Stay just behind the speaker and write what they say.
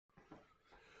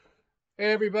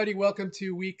Hey everybody, welcome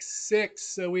to week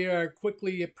 6. So we are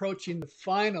quickly approaching the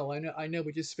final. I know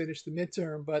we just finished the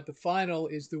midterm, but the final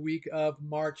is the week of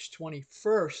March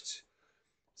 21st.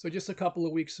 So just a couple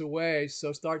of weeks away.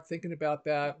 So start thinking about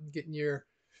that, getting your,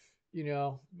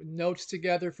 notes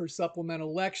together for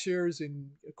supplemental lectures and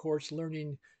of course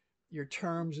learning your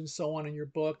terms and so on in your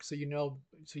book so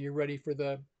you're ready for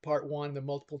the part 1, the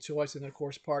multiple choice, and of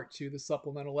course part 2, the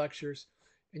supplemental lectures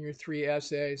and your 3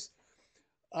 essays.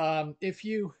 If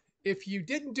you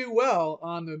didn't do well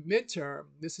on the midterm,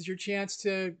 this is your chance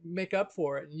to make up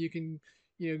for it. You can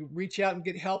reach out and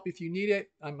get help if you need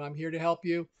it. I'm here to help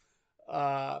you.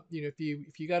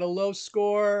 If you got a low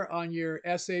score on your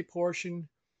essay portion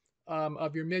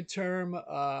of your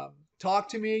midterm, talk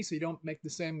to me so you don't make the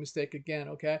same mistake again.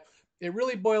 Okay. It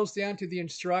really boils down to the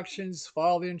instructions.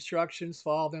 Follow the instructions.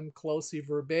 Follow them closely,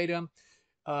 verbatim.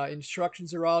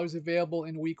 Instructions are always available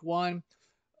in week 1.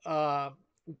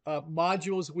 uh,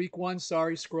 Modules week 1,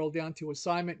 sorry, scroll down to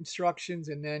assignment instructions,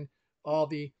 and then all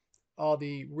the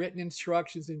written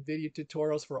instructions and video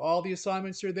tutorials for all the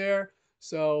assignments are there.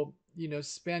 So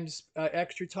spend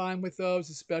extra time with those,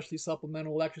 especially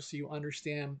supplemental lectures, so you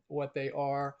understand what they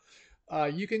are.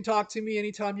 You can talk to me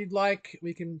anytime you'd like.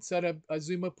 We can set up a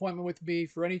Zoom appointment with me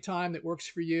for any time that works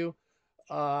for you.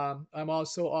 I'm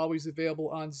also always available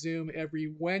on Zoom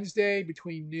every Wednesday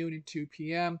between noon and 2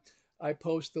 p.m. I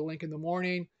post the link in the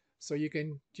morning, so you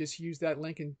can just use that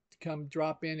link and come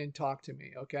drop in and talk to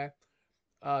me, okay?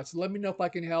 So let me know if I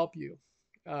can help you.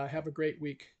 Have a great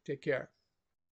week. Take care.